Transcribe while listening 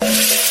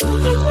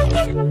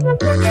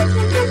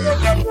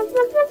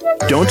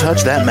Don't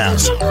touch that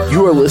mouse.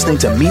 You are listening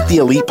to Meet the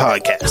Elite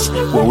Podcast,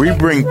 where we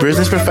bring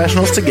business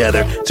professionals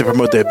together to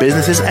promote their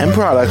businesses and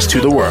products to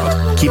the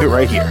world. Keep it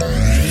right here.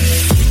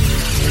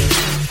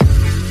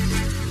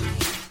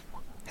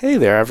 Hey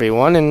there,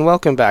 everyone, and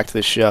welcome back to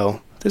the show.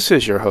 This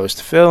is your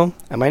host, Phil,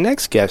 and my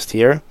next guest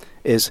here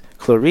is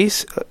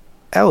Clarisse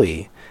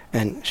Eley,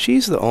 and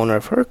she's the owner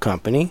of her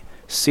company,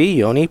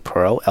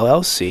 Eley-04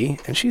 LLC,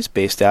 and she's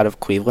based out of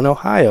Cleveland,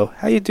 Ohio.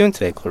 How you doing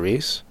today,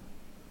 Clarisse?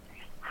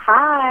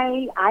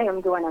 Hi, I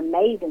am doing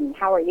amazing.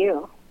 How are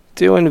you?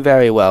 Doing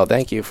very well.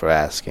 Thank you for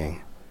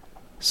asking.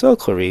 So,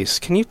 Clarisse,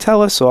 can you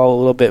tell us all a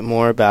little bit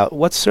more about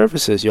what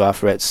services you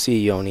offer at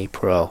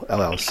Eley-04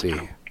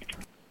 LLC?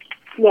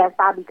 Yes,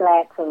 I'll be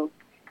glad to.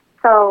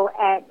 So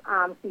at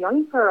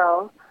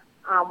Eley-04,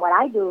 what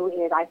I do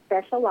is I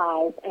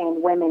specialize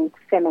in women's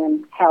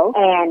feminine health,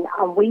 and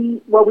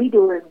we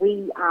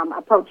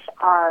approach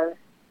our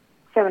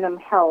feminine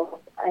health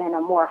in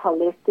a more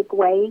holistic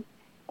way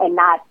and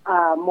not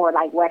more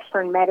like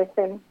Western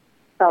medicine.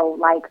 So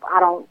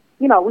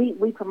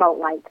we promote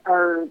like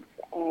herbs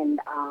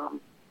and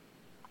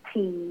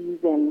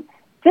teas and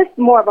just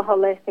more of a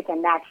holistic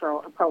and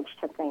natural approach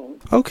to things.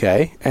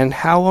 Okay, and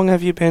how long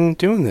have you been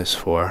doing this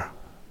for?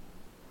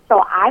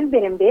 So I've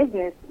been in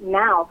business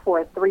now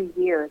for 3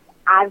 years.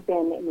 I've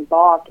been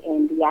involved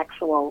in the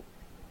actual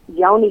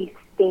yoni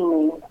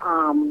steaming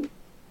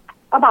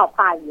about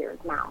 5 years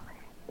now.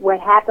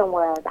 What happened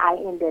was I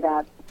ended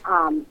up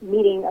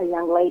meeting a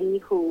young lady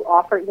who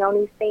offered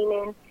yoni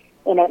steaming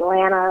in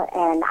Atlanta,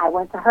 and I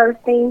went to her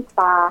steam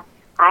spa.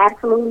 I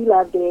absolutely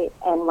loved it,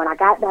 and when I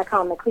got back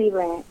home to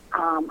Cleveland,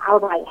 I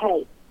was like,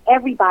 hey,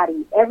 every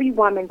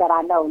woman that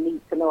I know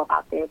needs to know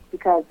about this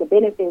because the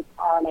benefits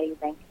are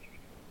amazing.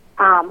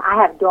 I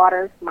have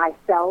daughters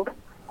myself,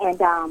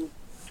 and,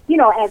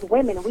 as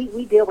women,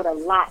 we deal with a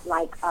lot,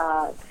 like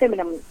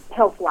feminine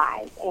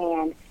health-wise,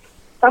 and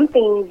some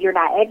things you're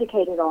not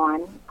educated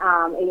on.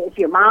 If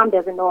your mom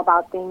doesn't know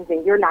about things,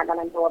 then you're not going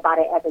to know about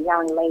it as a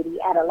young lady,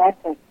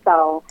 adolescent.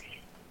 So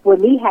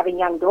with me having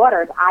young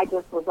daughters, I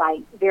just was,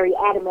 like, very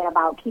adamant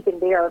about keeping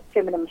their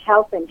feminine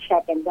health in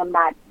check and them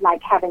not,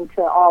 like, having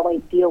to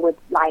always deal with,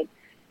 like,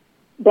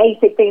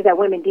 basic things that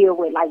women deal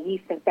with, like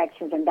yeast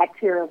infections and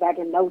bacterial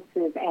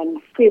vaginosis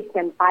and cysts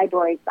and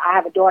fibroids. I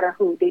have a daughter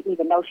who didn't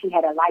even know she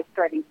had a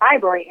life-threatening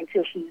fibroid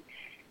until she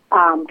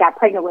got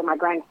pregnant with my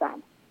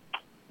grandson.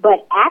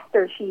 But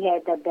after she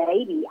had the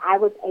baby, I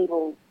was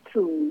able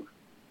to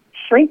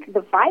shrink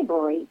the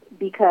fibroid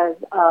because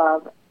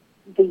of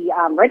the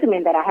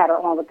regimen that I had her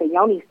on with the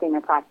yoni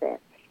steaming process.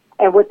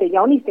 And what the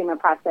yoni steaming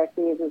process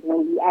is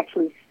when you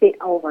actually sit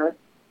over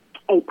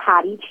a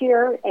potty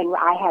chair, and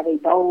I have a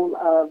bowl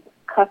of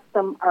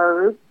custom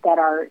herbs that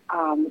are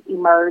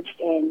immersed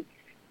in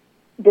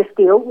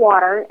distilled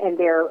water, and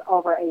they're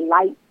over a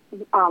light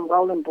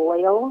rolling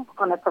boil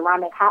on a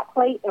ceramic hot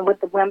plate. And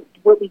what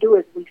we do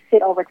is we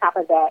sit over top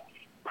of that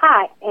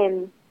pot,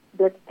 and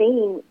the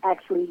steam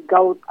actually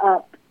goes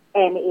up,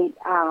 and it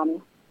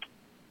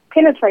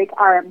penetrates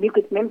our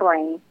mucous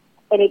membrane,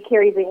 and it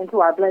carries it into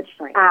our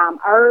bloodstream.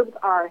 Herbs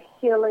are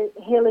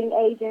healing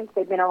agents.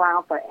 They've been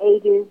around for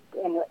ages,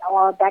 and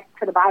all back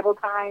to the Bible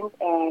times,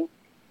 and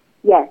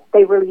yes,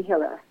 they really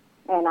heal her.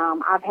 And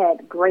I've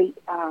had great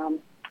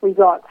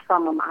results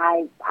from them.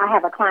 I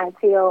have a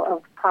clientele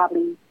of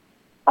probably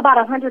about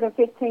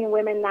 115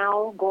 women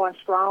now going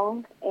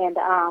strong, and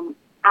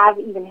I've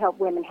even helped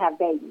women have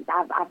babies.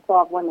 I've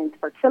solved women's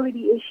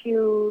fertility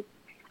issues.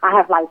 I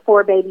have like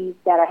 4 babies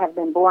that have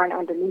been born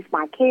underneath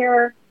my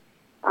care.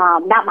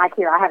 Not my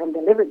care, I haven't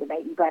delivered the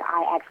baby, but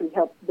I actually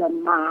helped the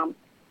mom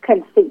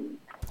conceive.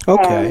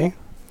 Okay.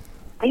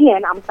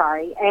 And I'm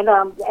sorry. And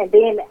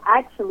then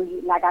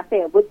actually, like I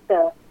said, with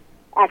the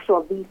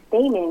actual bee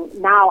steaming,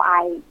 now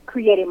I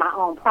created my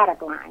own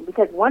product line.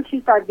 Because once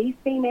you start bee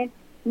steaming,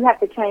 you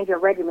have to change your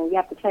regimen. You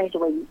have to change the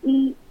way you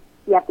eat.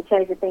 You have to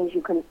change the things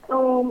you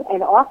consume.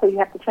 And also you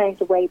have to change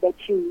the way that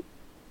you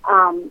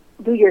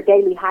do your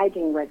daily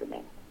hygiene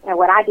regimen. And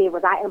what I did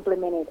was I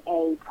implemented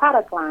a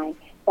product line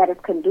that is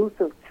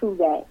conducive to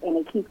that, and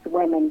it keeps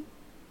women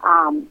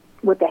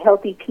with a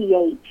healthy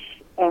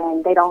pH,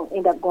 and they don't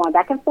end up going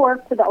back and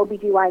forth to the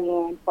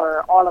OBGYN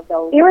for all of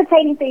those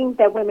irritating things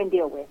that women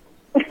deal with,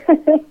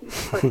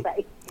 per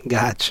se.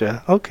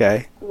 Gotcha.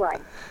 Okay. Right.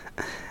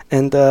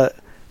 And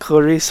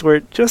Clarisse,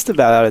 we're just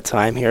about out of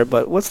time here,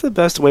 but what's the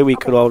best way we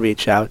could all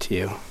reach out to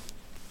you?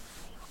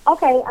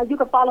 Okay, you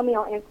can follow me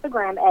on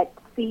Instagram at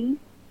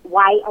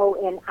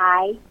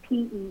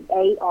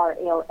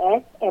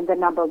CYONIPEARLS and the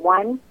number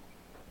 1.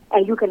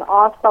 And you can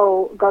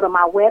also go to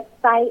my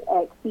website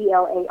at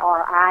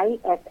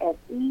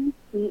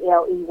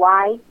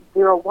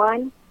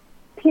CLARISSEELEY01,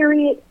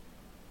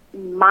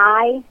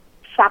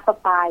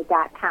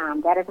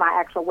 myshopify.com. That is my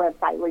actual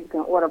website where you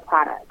can order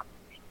products.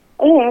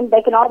 And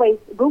they can always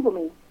Google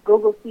me.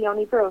 Google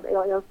Eley-04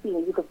 LLC,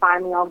 and you can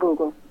find me on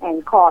Google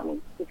and call me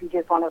if you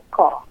just want to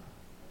call.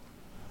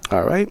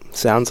 All right.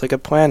 Sounds like a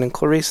plan. And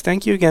Clarisse,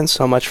 thank you again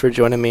so much for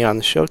joining me on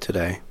the show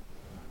today.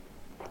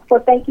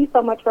 Well, thank you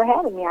so much for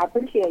having me. I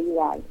appreciate you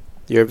guys.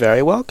 You're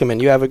very welcome,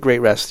 and you have a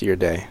great rest of your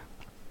day.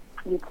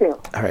 You too.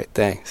 All right,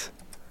 thanks.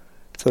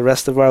 To the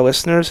rest of our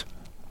listeners,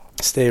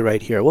 stay right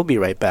here. We'll be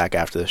right back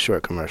after the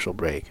short commercial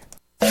break.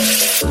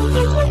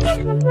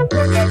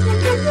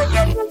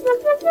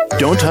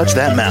 Don't touch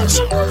that mouse.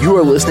 You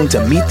are listening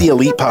to Meet the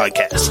Elite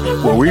Podcast,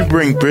 where we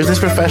bring business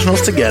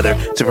professionals together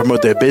to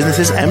promote their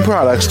businesses and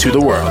products to the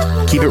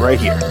world. Keep it right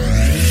here.